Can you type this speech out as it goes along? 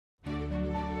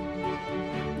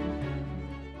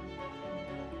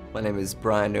My name is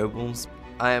Bryan.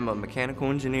 I am a mechanical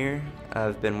engineer.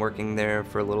 I've been working there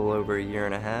for a little over a year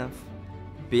and a half.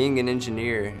 Being an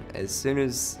engineer, as soon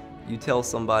as you tell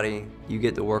somebody you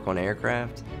get to work on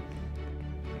aircraft,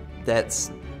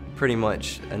 that's pretty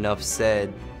much enough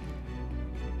said.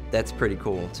 That's pretty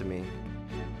cool to me.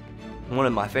 One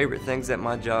of my favorite things at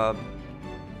my job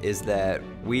is that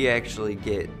we actually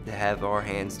get to have our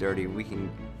hands dirty. We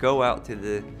can go out to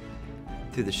the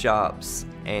shops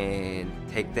and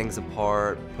take things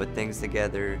apart, put things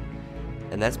together,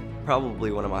 and that's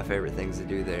probably one of my favorite things to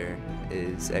do there,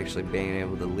 is actually being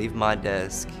able to leave my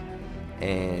desk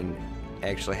and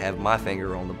actually have my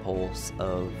finger on the pulse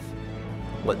of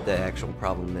what the actual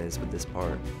problem is with this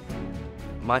part.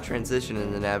 My transition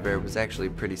in the NAVAIR was actually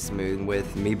pretty smooth,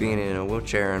 with me being in a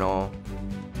wheelchair and all,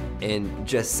 and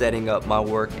just setting up my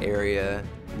work area,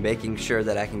 making sure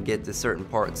that I can get to certain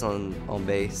parts on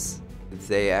base. If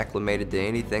they acclimated to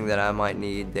anything that I might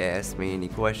need, they asked me any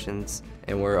questions,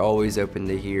 and we're always open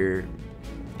to hear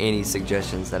any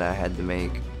suggestions that I had to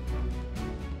make.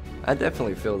 I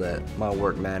definitely feel that my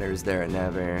work matters there at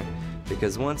NAVAIR,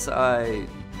 because once I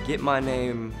get my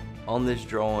name on this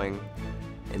drawing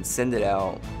and send it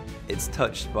out, it's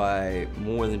touched by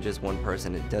more than just one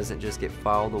person. It doesn't just get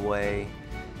filed away.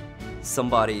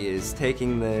 Somebody is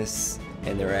taking this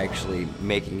and they're actually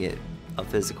making it a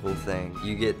physical thing.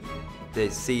 You get to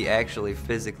see actually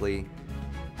physically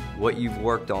what you've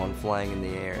worked on flying in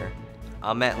the air.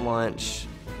 I'm at lunch,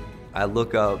 I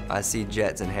look up, I see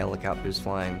jets and helicopters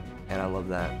flying, and I love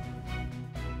that.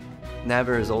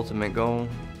 NAVAIR's ultimate goal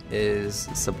is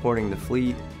supporting the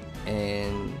fleet,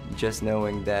 and just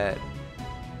knowing that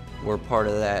we're part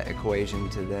of that equation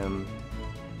to them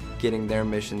getting their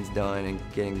missions done and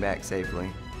getting back safely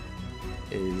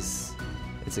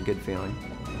it's a good feeling.